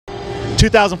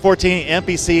2014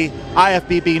 NPC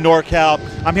IFBB NorCal.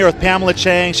 I'm here with Pamela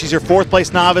Chang. She's your 4th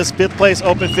place novice, 5th place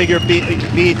open figure B.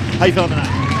 How you feeling tonight?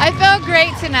 I feel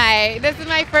great tonight. This is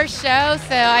my first show,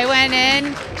 so I went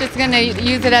in just going to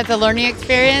use it as a learning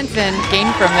experience and gain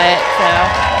from it. So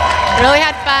really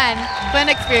had fun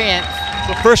experience.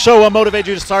 So first show, what motivated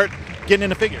you to start getting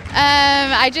into figure?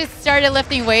 I just started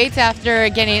lifting weights after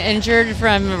getting injured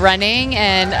from running,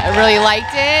 and I really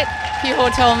liked it.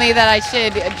 People told me that I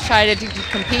should try to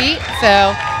compete,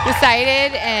 so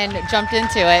decided and jumped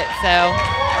into it. So,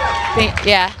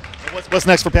 yeah. What's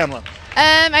next for Pamela?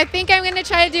 I think I'm going to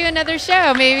try to do another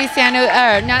show, maybe not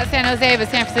San Jose, but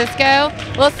San Francisco.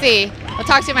 We'll see. I'll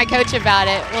talk to my coach about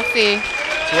it. We'll see.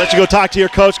 So let you go talk to your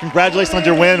coach. Congratulations on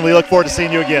your win. We look forward to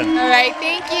seeing you again. All right.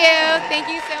 Thank you. Thank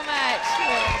you so much.